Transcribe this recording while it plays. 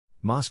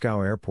Moscow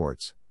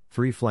airports,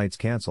 3 flights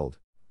cancelled,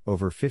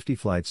 over 50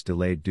 flights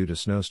delayed due to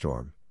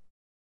snowstorm.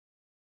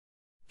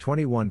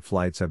 21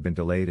 flights have been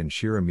delayed in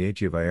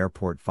Sheremetyevo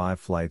Airport, 5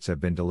 flights have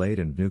been delayed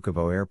in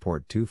Vnukovo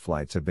Airport, 2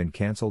 flights have been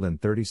cancelled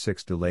and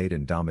 36 delayed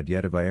in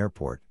Domodedovo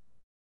Airport.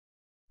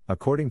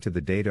 According to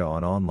the data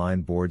on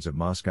online boards of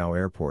Moscow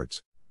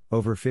airports,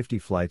 over 50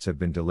 flights have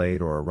been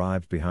delayed or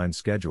arrived behind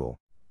schedule,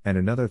 and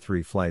another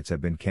 3 flights have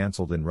been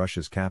cancelled in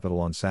Russia's capital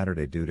on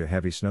Saturday due to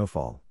heavy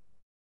snowfall.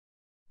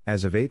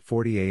 As of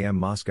 8:40 a.m.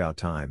 Moscow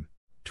time,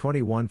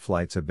 21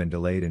 flights have been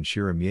delayed in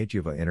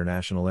Sheremetyevo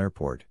International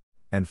Airport,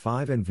 and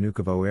 5 in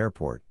Vnukovo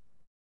Airport.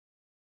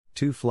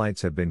 2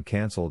 flights have been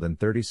cancelled and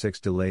 36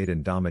 delayed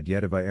in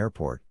Domodedovo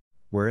Airport,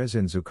 whereas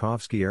in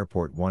Zhukovsky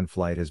Airport 1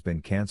 flight has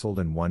been cancelled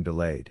and 1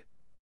 delayed.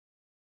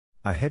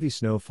 A heavy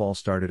snowfall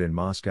started in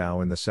Moscow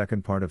in the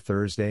second part of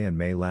Thursday and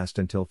may last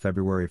until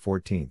February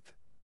 14.